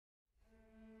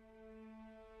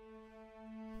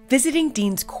Visiting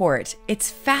Dean's Court,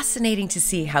 it's fascinating to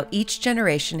see how each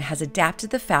generation has adapted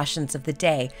the fashions of the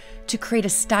day to create a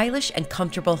stylish and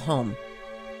comfortable home.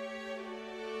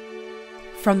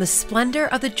 From the splendor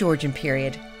of the Georgian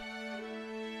period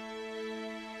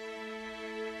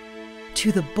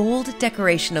to the bold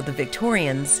decoration of the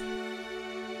Victorians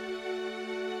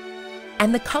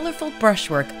and the colorful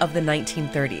brushwork of the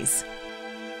 1930s.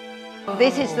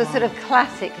 This is the sort of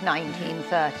classic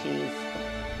 1930s.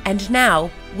 And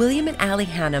now, William and Ali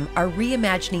Hannum are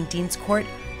reimagining Dean's Court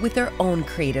with their own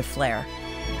creative flair.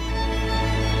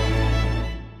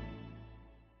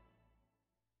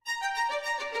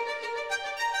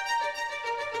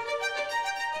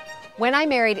 When I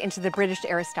married into the British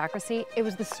aristocracy, it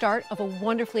was the start of a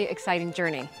wonderfully exciting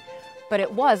journey. But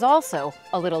it was also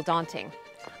a little daunting.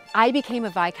 I became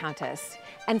a Viscountess,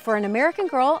 and for an American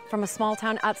girl from a small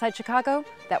town outside Chicago,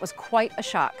 that was quite a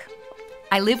shock.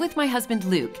 I live with my husband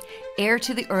Luke, heir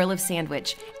to the Earl of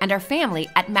Sandwich, and our family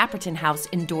at Mapperton House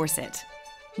in Dorset.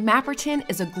 Mapperton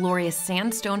is a glorious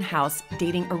sandstone house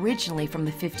dating originally from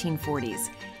the 1540s.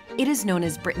 It is known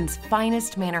as Britain's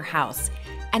finest manor house,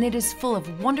 and it is full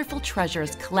of wonderful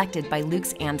treasures collected by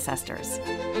Luke's ancestors.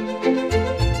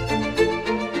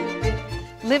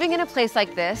 Living in a place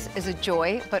like this is a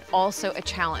joy, but also a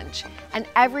challenge. And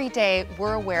every day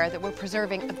we're aware that we're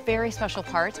preserving a very special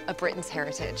part of Britain's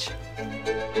heritage.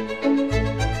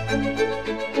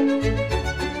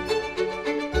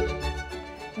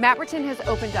 Mapperton has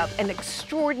opened up an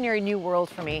extraordinary new world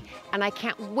for me, and I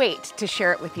can't wait to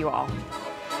share it with you all.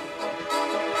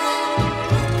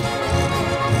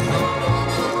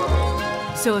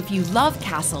 So if you love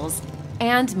castles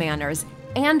and manors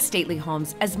and stately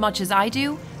homes as much as I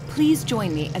do, please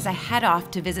join me as I head off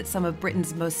to visit some of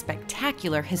Britain's most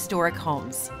spectacular historic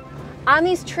homes. On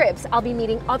these trips, I'll be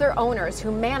meeting other owners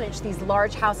who manage these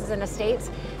large houses and estates,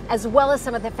 as well as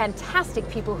some of the fantastic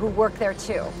people who work there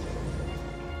too.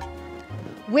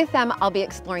 With them, I'll be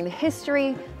exploring the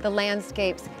history, the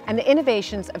landscapes, and the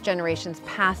innovations of generations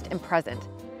past and present.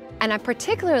 And I'm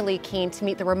particularly keen to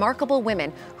meet the remarkable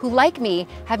women who, like me,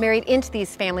 have married into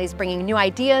these families, bringing new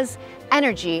ideas,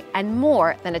 energy, and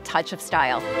more than a touch of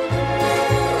style.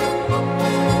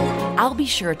 I'll be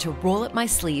sure to roll up my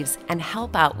sleeves and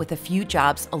help out with a few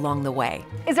jobs along the way.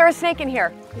 Is there a snake in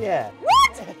here? Yeah.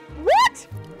 What? What?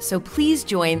 So please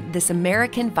join this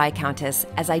American Viscountess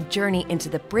as I journey into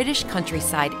the British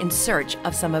countryside in search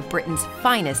of some of Britain's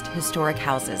finest historic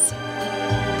houses.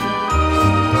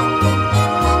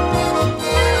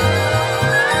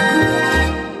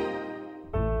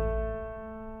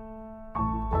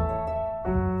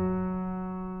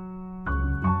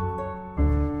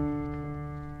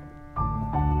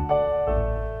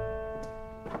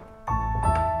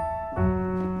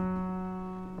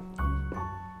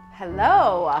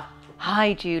 Hello.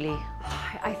 Hi, Julie.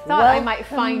 I thought I might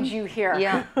find you here.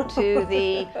 Yeah, to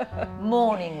the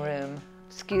morning room.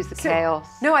 Excuse the chaos.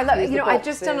 No, I love it. Excuse You know, the I've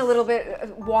just done a boxes. little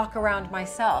bit walk around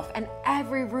myself, and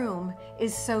every room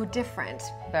is so different,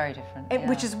 Very different.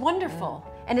 which is wonderful.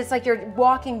 And it's like you're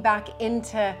walking back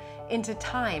into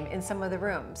time in some of the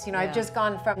rooms. You know, I've Yeah. just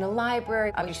gone from the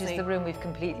library, Which is obviously the room we've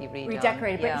completely redone.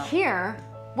 redecorated, Yeah. but here,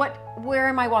 where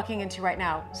am I walking into right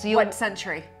now? So you're- what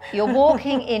century? You're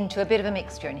walking into a bit of a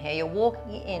mixture in here. You're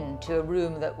walking into a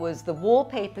room that was, the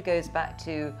wallpaper goes back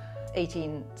to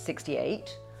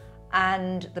 1868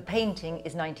 and the painting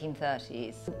is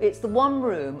 1930s. It's the one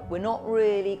room we're not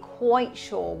really quite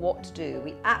sure what to do.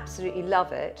 We absolutely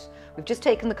love it. We've just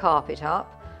taken the carpet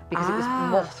up because it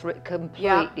was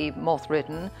completely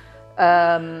moth-ridden.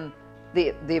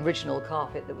 The original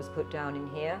carpet that was put down in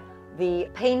here. The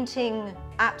painting,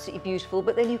 absolutely beautiful,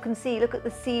 but then you can see, look at the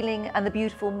ceiling and the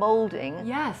beautiful moulding.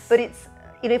 Yes. But it's,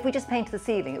 you know, if we just painted the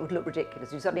ceiling, it would look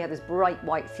ridiculous. You suddenly have this bright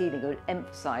white ceiling. It would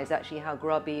emphasise actually how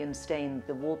grubby and stained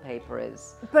the wallpaper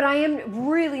is. But I am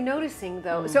really noticing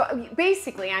though, so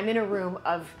basically I'm in a room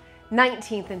of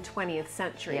 19th and 20th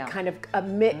century, Yeah. kind of a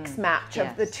mix match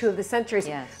of the Yes. two of the centuries.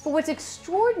 Yes. But what's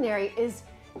extraordinary is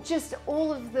just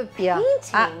all of the Yeah,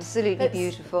 painting. absolutely that's-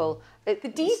 beautiful. The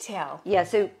detail. Yeah,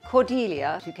 so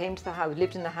Cordelia, who came to the house,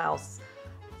 lived in the house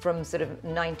from sort of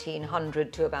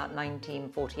 1900 to about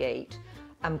 1948,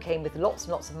 came with lots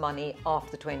and lots of money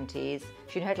after the 20s.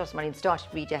 She inherited lots of money and started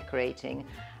redecorating.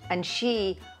 And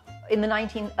she, in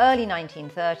the early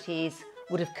 1930s,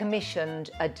 would have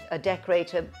commissioned a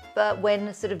decorator, but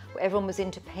when sort of everyone was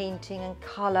into painting and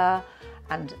colour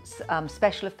and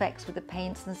special effects with the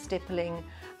paints and stippling,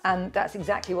 and that's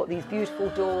exactly what these beautiful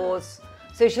doors.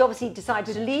 So she obviously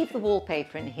decided to leave the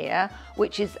wallpaper in here,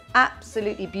 which is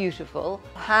absolutely beautiful,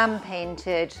 hand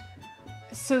painted.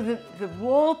 So the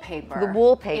wallpaper. The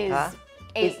wallpaper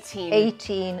It's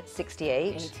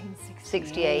 1868.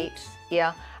 68,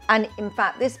 yeah. And in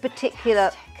fact, this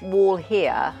particular wall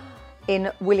here,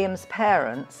 in William's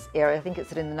parents' era, I think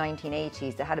it's in the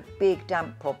 1980s, they had a big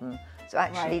damp problem. So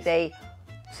actually they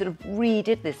sort of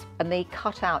redid this and they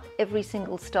cut out every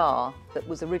single star that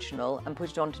was original and put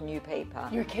it onto new paper.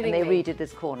 You're kidding And they me. redid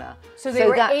this corner. So they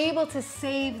were able to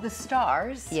save the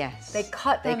stars. Yes. They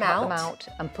cut them out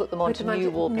and put them onto them new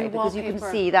onto wallpaper. new Because you can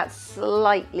wallpaper. see that's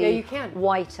slightly you can.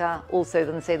 whiter also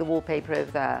than, say, the wallpaper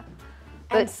over there.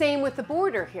 And same with the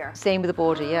border here. Same with the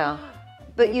border, yeah.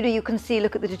 But you know, you can see,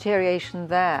 look at the deterioration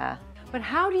there. But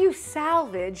how do you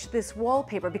salvage this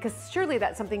wallpaper? Because surely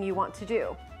that's something you want to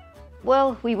do.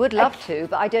 Well, we would love to,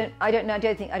 but I don't know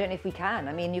if we can.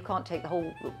 I mean, you can't take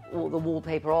all the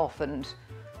wallpaper off and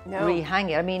rehang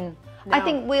it. I mean, I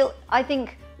think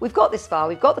we've got this far.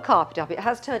 We've got the carpet up. It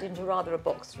has turned into rather a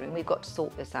box room. We've got to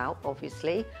sort this out,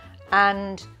 obviously,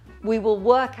 and we will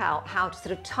work out how to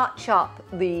sort of touch up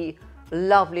the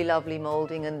lovely, lovely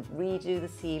moulding and redo the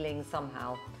ceiling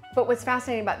somehow. But what's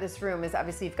fascinating about this room is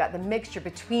obviously you've got the mixture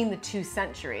between the two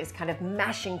centuries kind of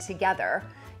mashing together.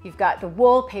 You've got the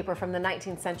wallpaper from the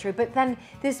 19th century, but then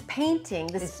this painting,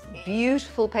 this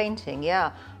beautiful painting,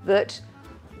 yeah, that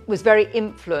was very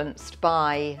influenced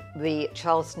by the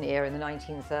Charleston era in the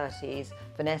 1930s.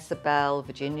 Vanessa Bell,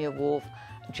 Virginia Woolf,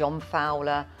 John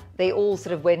Fowler, they all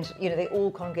sort of went, you know, they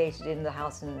all congregated in the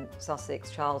house in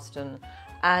Sussex, Charleston,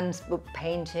 and were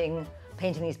painting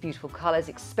these beautiful colours,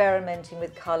 experimenting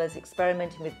with colours,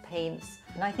 experimenting with paints.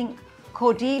 And I think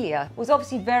Cordelia was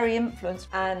obviously very influenced,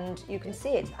 and you can see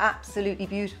it's absolutely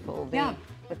beautiful.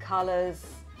 The colours,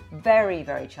 very,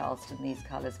 very Charleston, these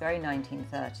colours, very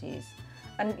 1930s.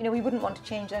 And you know, we wouldn't want to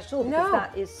change that at all because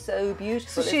that is so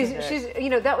beautiful. So she's, you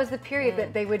know, that was the period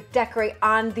that they would decorate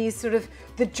on these sort of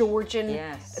the Georgian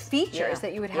features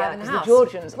that you would have in the house. The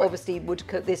Georgians obviously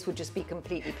this would just be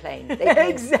completely plain.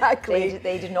 Exactly.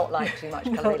 They did not like too much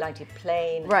colour. They liked it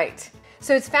plain. Right.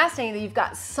 So it's fascinating that you've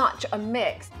got such a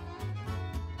mix.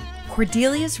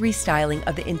 Cordelia's restyling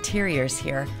of the interiors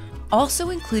here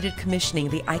also included commissioning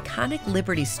the iconic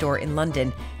Liberty store in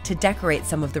London to decorate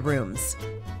some of the rooms.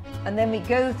 And then we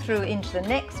go through into the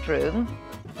next room.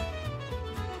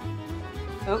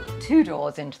 Oh, 2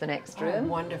 doors into the next room. Oh,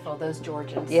 wonderful, those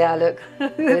Georgians. Yeah, look,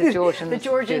 those Georgians. The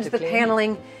Georgians, the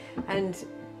paneling, and,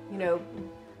 you know,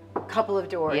 a couple of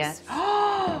doors. Yes.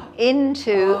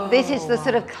 This is the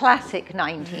sort of classic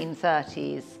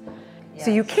 1930s. Yes.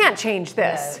 So you can't change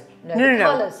this. No. The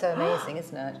colour's so amazing,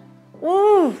 isn't it?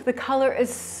 Ooh, the colour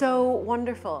is so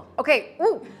wonderful. Okay,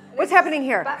 ooh, what's happening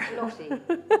here? Back to Lottie.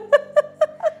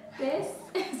 This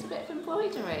is a bit of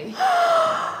embroidery.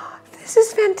 This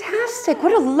is fantastic.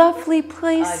 What a lovely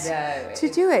place to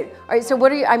do it. All right, so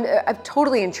what are you, I'm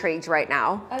totally intrigued right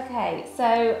now. Okay,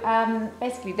 so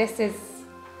basically this is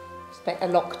a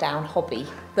lockdown hobby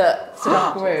that sort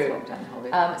of grew.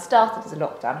 It started as a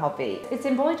lockdown hobby. It's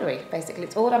embroidery, basically.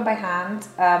 It's all done by hand.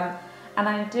 And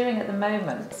I'm doing at the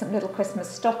moment some little Christmas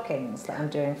stockings that I'm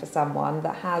doing for someone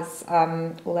that has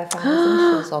all their family's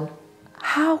initials on.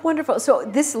 How wonderful. So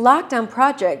this lockdown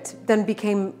project then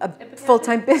became a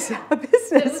full-time business.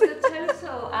 It was a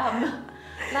total,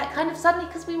 like kind of suddenly,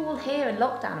 because we were all here in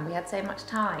lockdown and we had so much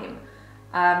time,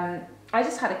 I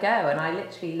just had a go and I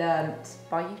literally learnt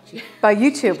by YouTube. By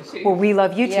YouTube. Well, we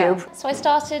love YouTube. Yeah. So I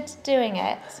started doing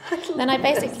it. Then I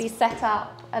basically set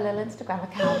up a little Instagram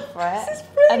account for it. This is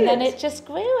brilliant. And then it just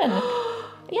grew and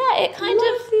yeah, it kind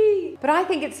of... But I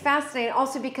think it's fascinating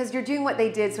also because you're doing what they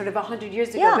did sort of 100 years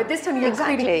ago, but this time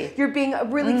you're being a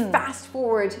really fast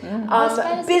forward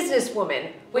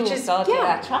businesswoman, which is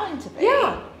trying to be.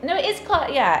 Yeah. No, it is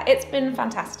quite, it's been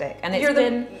fantastic and it's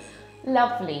been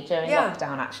lovely during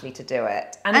lockdown actually to do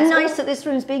it. And nice that this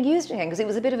room's being used again because it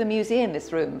was a bit of a museum,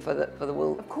 this room for the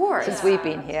wool. Of course. Since we've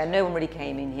been here, no one really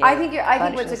came in here. I think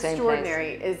what's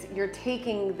extraordinary is you're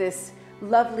taking this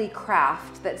lovely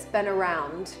craft that's been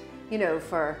around, you know,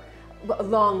 for a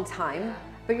long time,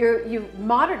 but you've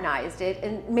modernized it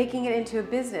and making it into a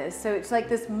business. So it's like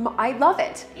this, I love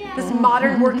it. Yeah. This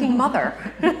modern working mother.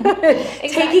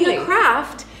 Taking a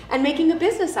craft and making a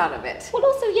business out of it. Well,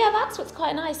 also, that's what's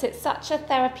quite nice. It's such a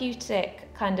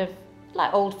therapeutic kind of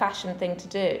like old-fashioned thing to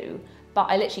do, but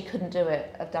I literally couldn't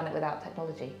have done it without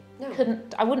technology. No.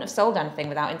 I wouldn't have sold anything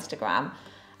without Instagram.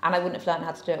 And I wouldn't have learned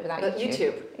how to do it without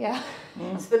YouTube. Yeah.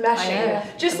 It's the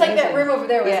meshing. Just like that room over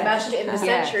there was meshed in the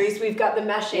centuries, we've got the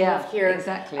meshing of here.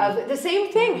 Exactly. Of the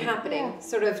same thing happening,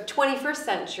 sort of 21st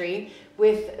century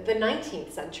with the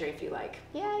 19th century, if you like.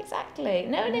 Yeah, exactly.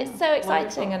 No, and it's so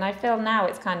exciting. And I feel now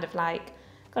it's kind of like,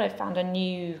 God, I've found a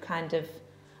new kind of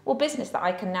business that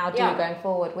I can now do going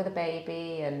forward with a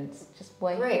baby and just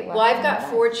wait. Great. Well, I've got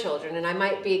 4 children, and I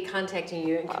might be contacting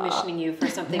you and commissioning you for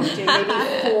something to do. Maybe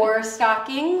 4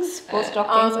 stockings. 4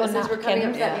 stockings. Since we're coming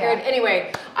up to that period.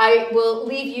 Anyway, I will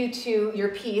leave you to your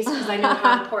piece because I know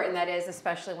how important that is,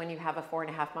 especially when you have a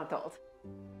 4.5-month-old.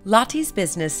 Lottie's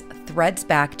business threads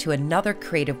back to another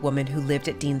creative woman who lived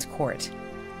at Dean's Court.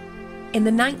 In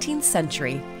the 19th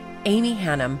century, Amy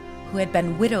Hannum, who had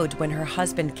been widowed when her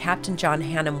husband, Captain John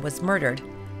Hannum, was murdered,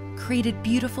 created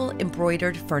beautiful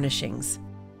embroidered furnishings.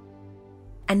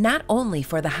 And not only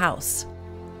for the house.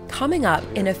 Coming up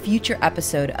in a future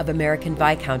episode of American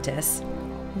Viscountess,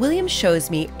 William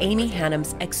shows me Amy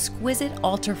Hannum's exquisite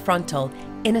altar frontal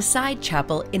in a side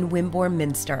chapel in Wimborne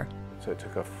Minster. So it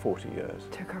took her 40 years.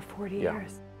 It took her 40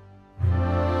 years.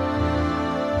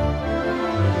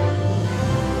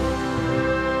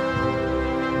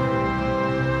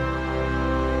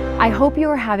 I hope you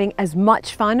are having as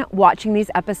much fun watching these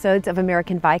episodes of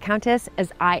American Viscountess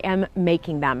as I am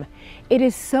making them. It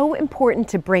is so important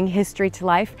to bring history to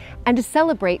life and to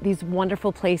celebrate these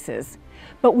wonderful places.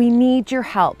 But we need your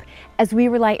help as we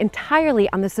rely entirely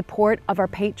on the support of our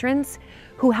patrons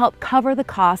who help cover the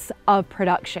costs of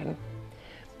production.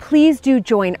 Please do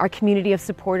join our community of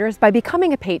supporters by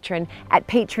becoming a patron at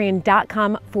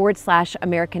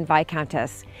patreon.com/American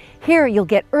Viscountess. Here you'll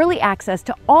get early access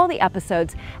to all the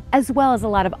episodes as well as a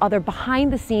lot of other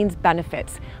behind the scenes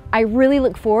benefits. I really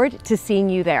look forward to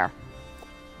seeing you there.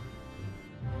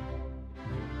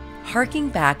 Harking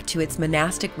back to its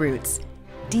monastic roots,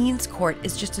 Dean's Court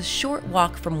is just a short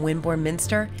walk from Wimborne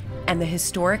Minster and the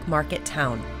historic market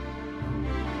town.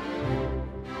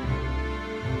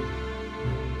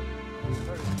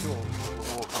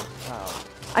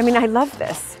 I mean, I love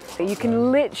this. You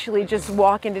can literally just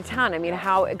walk into town. I mean,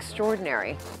 how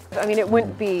extraordinary. I mean, it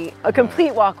wouldn't be a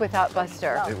complete walk without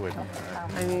Buster. It wouldn't.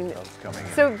 I mean,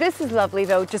 so this is lovely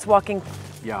though, just walking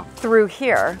through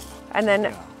here. And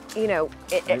then, you know,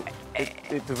 it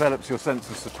develops your sense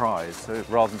of surprise, so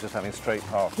rather than just having a straight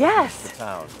path to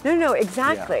town. No,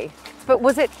 exactly. Yeah. But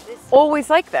was it always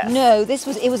like this? No,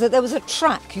 there was a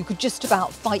track. You could just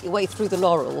about fight your way through the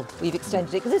laurel. We've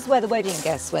extended it because this is where the wedding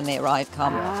guests, when they arrive,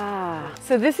 come.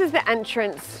 So this is the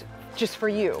entrance just for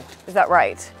you, is that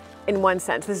right? In one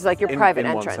sense, this is like your private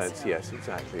entrance. In one sense, yes,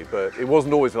 exactly. But it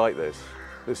wasn't always like this.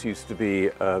 This used to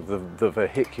be the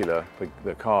vehicular,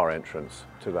 the car entrance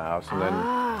to the house, and then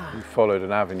we followed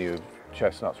an avenue of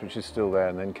chestnuts, which is still there,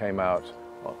 and then came out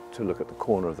to look at the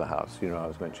corner of the house. You know, I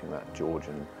was mentioning that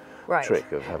Georgian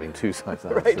trick of having 2 sides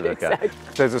of the house to look at.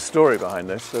 There's a story behind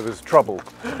this. There was trouble.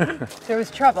 There was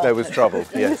trouble. There was trouble.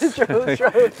 Yes.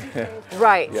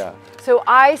 Right. Yeah. So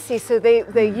I see. So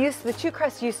the 2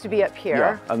 crests used to be up here.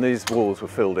 Yeah. And these walls were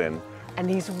filled in. And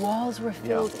these walls were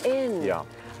filled in. Yeah.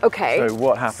 Okay. So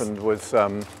what happened was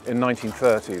in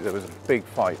 1930 there was a big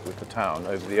fight with the town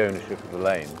over the ownership of the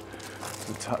lane.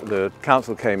 The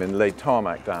council came in, laid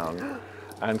tarmac down,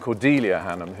 and Cordelia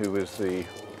Hannum, who was the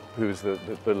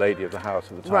lady of the house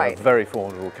at the time, a very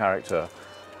formidable character,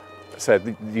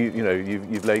 said,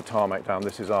 you've laid tarmac down,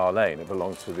 this is our lane, it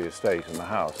belongs to the estate and the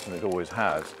house, and it always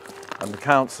has. And the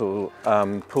council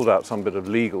pulled out some bit of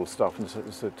legal stuff and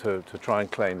to try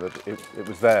and claim that it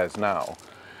was theirs now.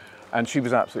 And she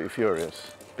was absolutely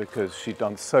furious because she'd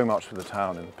done so much for the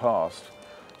town in the past.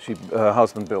 Her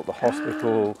husband built the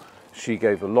hospital, she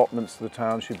gave allotments to the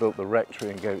town, she built the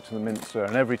rectory and gave it to the Minster,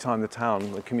 and every time the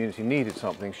community needed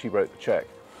something, she wrote the cheque.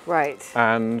 Right.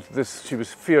 And she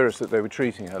was furious that they were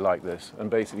treating her like this and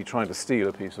basically trying to steal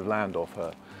a piece of land off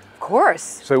her. Of course.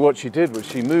 So what she did was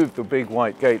she moved the big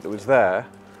white gate that was there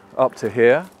up to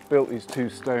here, built these 2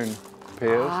 stone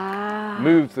piers,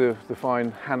 moved the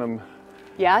fine Hannum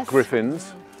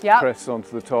griffins, pressed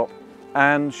onto the top,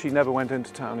 and she never went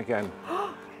into town again.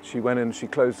 She went in, she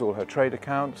closed all her trade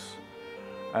accounts,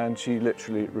 and she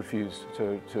literally refused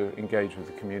to engage with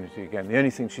the community again. The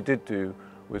only thing she did do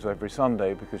was every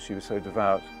Sunday, because she was so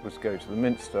devout, was go to the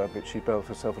Minster, but she built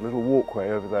herself a little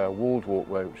walkway over there, a walled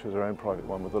walkway, which was her own private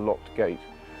one with a locked gate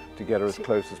to get her as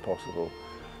close as possible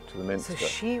to the Minster. So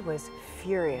she was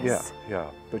furious.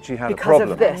 Yeah, but she had a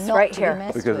problem. Because of this, right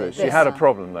here. Because she had a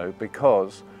problem though,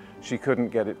 because she couldn't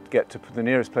get to the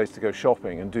nearest place to go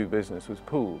shopping and do business was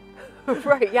Poole.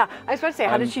 Right, yeah. I was about to say,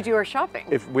 how did she do her shopping?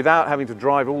 Without having to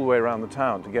drive all the way around the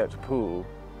town to get to Poole,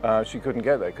 she couldn't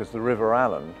get there because the River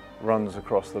Allen runs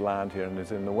across the land here and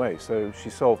is in the way. So she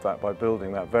solved that by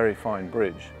building that very fine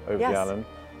bridge over the Allen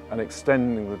and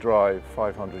extending the drive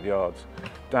 500 yards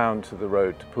down to the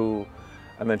road to Poole.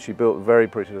 And then she built a very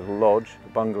pretty little lodge, a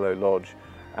bungalow lodge,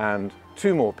 and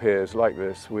 2 more piers like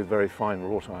this with very fine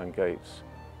wrought iron gates.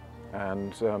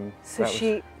 And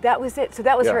So that was it. So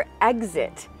that was Yeah. her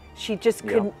exit. She just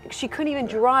couldn't. She couldn't even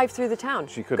drive through the town.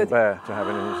 she couldn't bear to have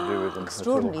anything to do with them.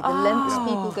 Extraordinary, At all. the lengths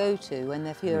people go to when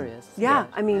they're furious. Yeah,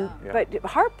 I mean, Yeah. but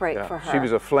heartbreak Yeah. for her. She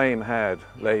was a flame-haired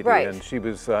lady, Right. and she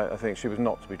was. I think she was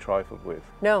not to be trifled with.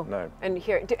 no.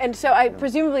 And so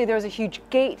presumably there was a huge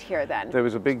gate here then. There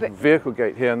was a big vehicle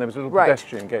gate here, and there was a little Right.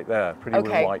 pedestrian gate there. Pretty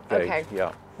Okay, white gate. okay.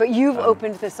 Yeah. But you've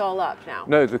opened this all up now.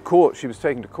 No, the court. She was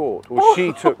taken to court, or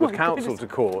she took the council to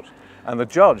court, and the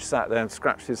judge sat there and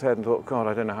scratched his head and thought, "God,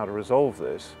 I don't know how to resolve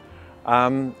this."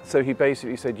 So he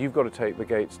basically said, "You've got to take the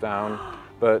gates down,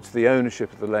 but the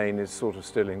ownership of the lane is sort of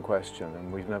still in question,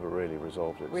 and we've never really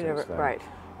resolved it since then." Right.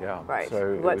 Yeah. Right.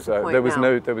 So it What's was, the point there was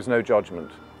now? there was no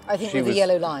judgment. I think She with the was-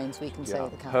 yellow lines, we can say Yeah,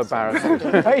 the council. her barrister.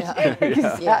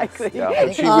 Exactly. Yeah, I but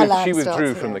think she, our land she starts withdrew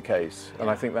here. from the case, and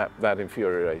I think that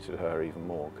infuriated her even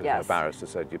more because Yes. her barrister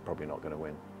said, "You're probably not going to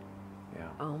win." Yeah.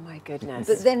 Oh my goodness.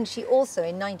 But then she also,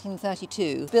 in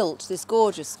 1932, built this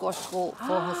gorgeous squash court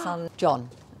for her son, John.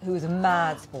 Who was a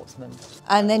mad sportsman.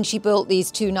 And then she built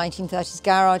these two 1930s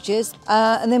garages.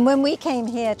 And then when we came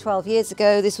here 12 years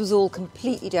ago, this was all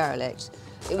completely derelict.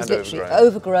 It was And literally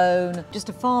overgrown, just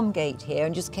a farm gate here,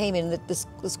 and just came in.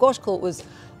 The squash court was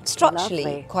structurally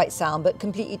Lovely. quite sound, but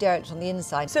completely derelict on the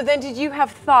inside. So then did you have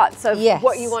thoughts of Yes.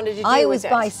 what you wanted to do I with was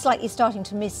by it? slightly starting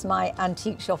to miss my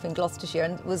antique shop in Gloucestershire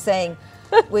and was saying,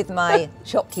 with my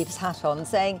shopkeeper's hat on,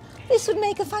 saying, this would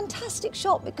make a fantastic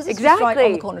shop because it's just right on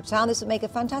Exactly. the corner of town. This would make a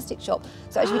fantastic shop.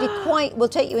 So actually we did quite, we'll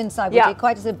take you inside, we Yeah. did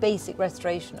quite as a basic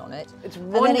restoration on it. It's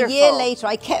And then a year wonderful. later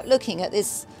I kept looking at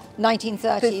this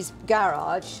 1930s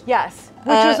garage. Yes, which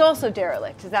was also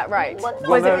derelict, is that right? Well, not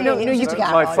Was it- really. no, It no, was you just a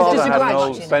could- My garage. father just a had an garage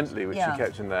old in it. Bentley which Yeah. he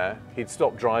kept in there. He'd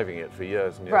stopped driving it for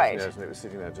years and years Right. and years, and it was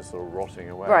sitting there just sort of rotting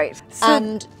away. Right.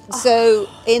 And so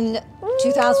in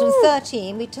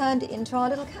 2013 we turned it into our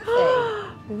little cafe.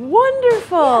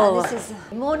 Wonderful. And this is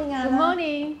good morning, Anna. Good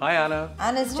morning. Hi, Anna.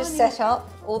 Anna's just set up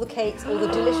all the cakes, all the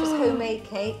delicious homemade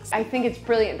cakes. I think it's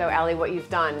brilliant though, Ali, what you've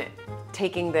done,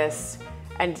 taking this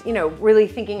and, you know, really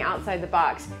thinking outside the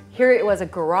box. Here it was a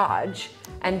garage,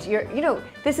 and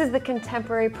this is the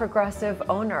contemporary progressive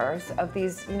owners of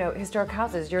these, historic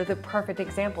houses. You're the perfect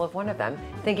example of one of them.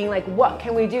 Thinking like, what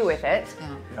can we do with it?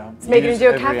 Yeah. Let's make it Use into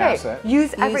a every cafe. asset.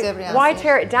 Use every Why asset.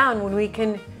 tear it down when we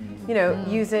can,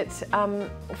 use it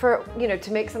for,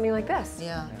 to make something like this?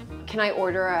 Yeah. Can I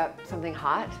order something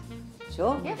hot?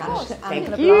 Sure. Yeah, of course.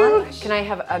 Thank you. Can I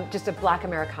have just a black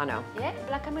Americano? Yeah,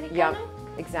 black Americano. Yeah,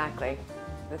 exactly.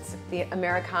 That's the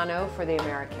Americano for the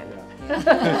American.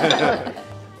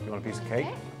 You want a piece of cake?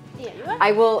 Yeah, you are.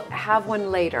 I will have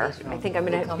one later. I think I'm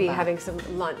going We'll to come be back. having some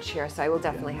lunch here, so I will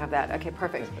definitely have that. Okay,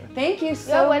 perfect. Thank you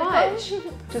so welcome. much.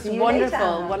 Just See you wonderful,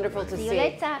 later. wonderful to See see. you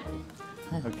later.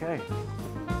 Okay.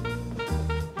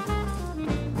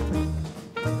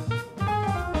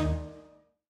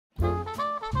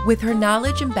 With her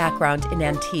knowledge and background in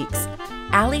antiques,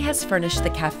 Ali has furnished the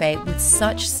cafe with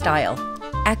such style,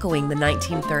 echoing the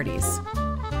 1930s.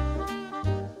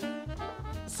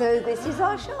 So this is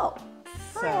our shop.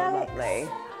 So Hi, Alex. lovely. This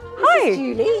Hi. is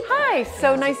Julie. Hi,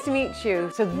 so nice to meet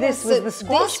you. So this was So the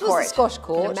squash this court. was the squash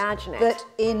court. Imagine it. That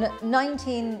in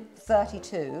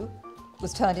 1932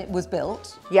 was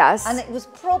built. Yes. And it was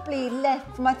probably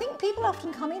left from, I think people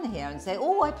often come in here and say,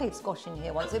 oh, I played squash in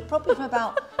here once. So probably from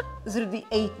about sort of the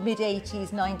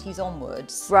mid-80s, 90s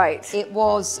onwards. Right. It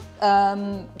was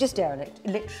just derelict,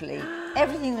 literally.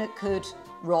 Everything that could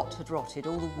rot had rotted.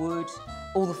 All the wood,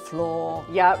 all the floor,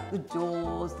 Yep. the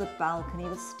doors, the balcony,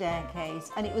 the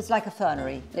staircase. And it was like a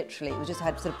fernery, literally. It was just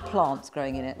had sort of plants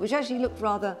growing in it, which actually looked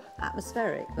rather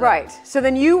atmospheric. but- Right. So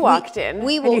then you walked in.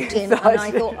 We and you walked in and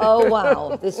I thought, oh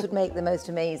wow, this would make the most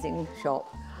amazing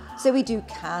shop. So we do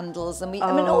candles and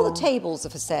I mean, all the tables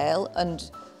are for sale and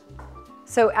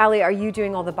So Ali, are you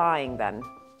doing all the buying then?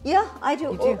 yeah, I do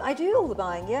all the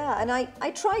buying, yeah. And I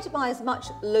try to buy as much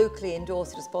locally in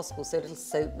Dorset as possible, so little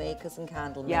soap makers and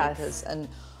candle Yes. makers and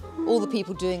all the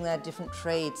people doing their different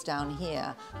trades down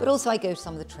here. But also I go to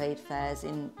some of the trade fairs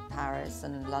in Paris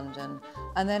and London.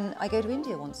 And then I go to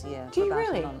India once a year Do for you about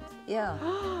really? a month. Yeah.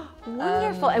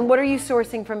 Wonderful. And what are you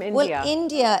sourcing from India? Well,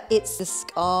 India, it's the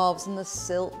scarves and the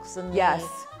silks and Yes.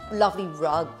 the lovely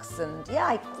rugs. And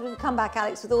yeah, we come back,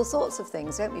 Alex, with all sorts of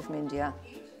things, don't we, from India?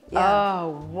 Yeah. Oh,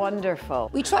 wonderful.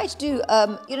 We try to do,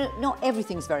 not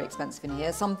everything's very expensive in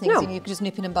here. Some things No. you can just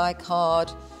nip in and buy a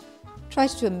card. Try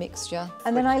to do a mixture.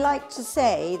 And then I like to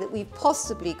say that we've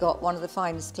possibly got one of the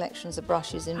finest collections of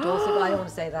brushes in Dorset, but I don't want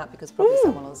to say that because probably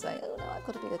someone will say, oh no, I've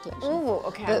got a bigger collection. Oh,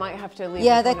 okay, I But might have to leave.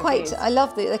 yeah, with they're one of quite, these. I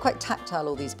love they're quite tactile,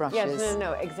 all these brushes. Yes,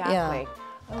 no, exactly.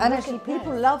 And actually,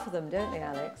 people love them, don't they,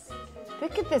 Alex?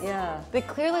 Look at this. Yeah. They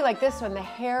clearly like this one, the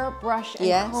hairbrush and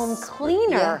Yes. comb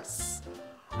cleaner. Yes.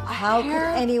 How could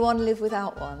anyone live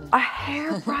without one? A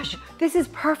hairbrush. This is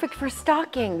perfect for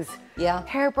stockings. Yeah.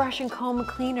 Hairbrush and comb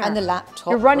cleaner. And the laptop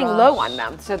You're running brush. low on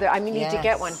them, so I need to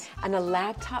get one. Yes. And a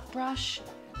laptop brush.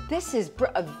 This is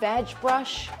a veg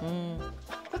brush.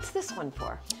 What's this one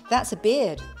for? That's a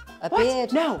beard. A What?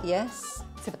 beard. No. Yes.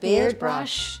 It's a beard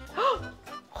brush. Oh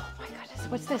my goodness,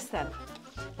 what's this then?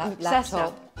 I'm obsessed now.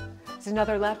 Laptop. It's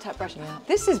another laptop brush. Yeah.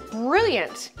 This is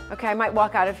brilliant. Okay, I might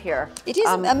walk out of here. It is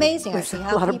amazing, with actually, a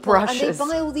how lot of people... brushes. And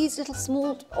they buy all these little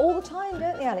small... All the time,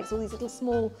 don't they, Alex? All these little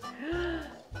small,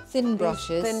 thin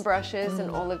brushes. Thin brushes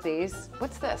and all of these.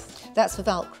 What's this? That's for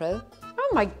Velcro.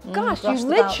 Oh my gosh, you brush the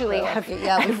literally Velcro. have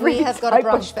Yeah, we every have got a type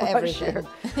brush of for everything.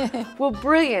 here. Well,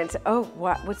 brilliant. Oh,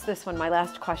 what's this one? My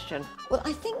last question. Well,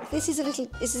 I think this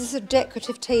is a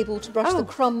decorative table to brush the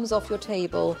crumbs off your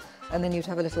table, and then you'd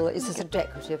have a little... It's just a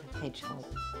decorative hedgehog.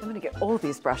 I'm going to get all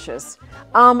these brushes.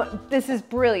 This is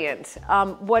brilliant.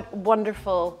 What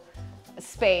wonderful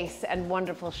space and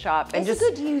wonderful shop. And It's a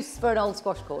good use for an old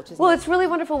squash court, isn't well, it? it's really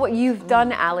wonderful what you've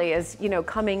done, Ali, is, you know,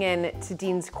 coming in to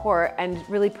Dean's Court and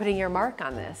really putting your mark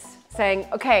on this. Saying,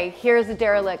 okay, here's a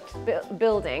derelict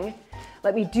building.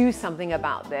 Let me do something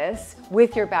about this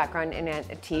with your background in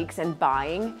antiques and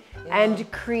buying and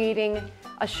creating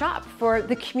a shop for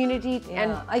the community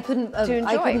and I couldn't to enjoy.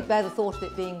 I couldn't bear the thought of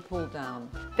it being pulled down.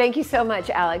 Thank you so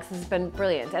much, Alex. This has been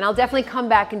brilliant. And I'll definitely come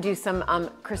back and do some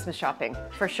Christmas shopping,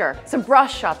 for sure. Some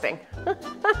brush shopping.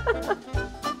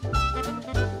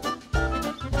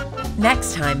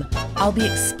 Next time, I'll be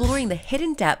exploring the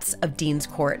hidden depths of Dean's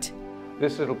Court.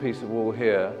 This little piece of wall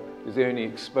here is the only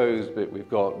exposed bit we've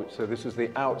got, so this is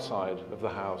the outside of the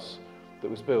house that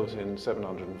was built in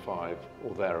 705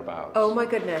 or thereabouts. Oh my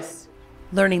goodness.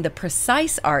 Learning the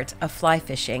precise art of fly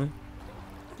fishing.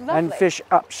 And fish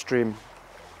upstream.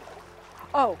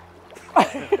 Oh.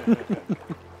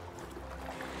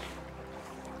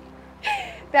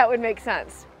 That would make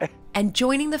sense. And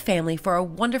joining the family for a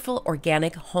wonderful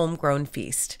organic homegrown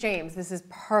feast. James, this is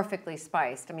perfectly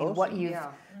spiced. I mean, what you've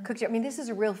cooked, I mean, this is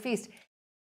a real feast.